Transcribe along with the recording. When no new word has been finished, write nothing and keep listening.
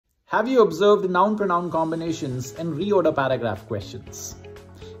Have you observed noun-pronoun combinations in reorder paragraph questions?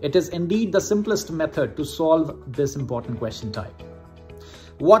 It is indeed the simplest method to solve this important question type.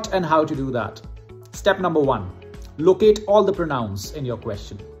 What and how to do that? Step number 1. Locate all the pronouns in your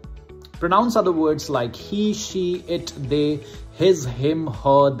question. Pronouns are the words like he, she, it, they, his, him,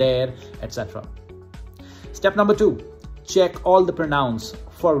 her, their, etc. Step number 2. Check all the pronouns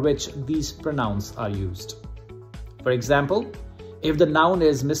for which these pronouns are used. For example, if the noun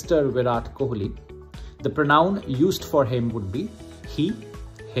is Mr. Virat Kohli, the pronoun used for him would be he,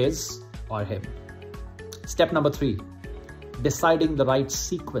 his, or him. Step number 3. Deciding the right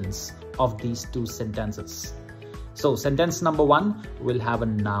sequence of these two sentences. So sentence number 1 will have a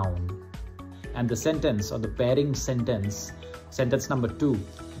noun, and the sentence or the pairing sentence number 2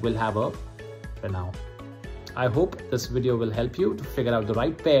 will have a pronoun. I hope this video will help you to figure out the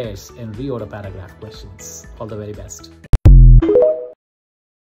right pairs in reorder paragraph questions. All the very best.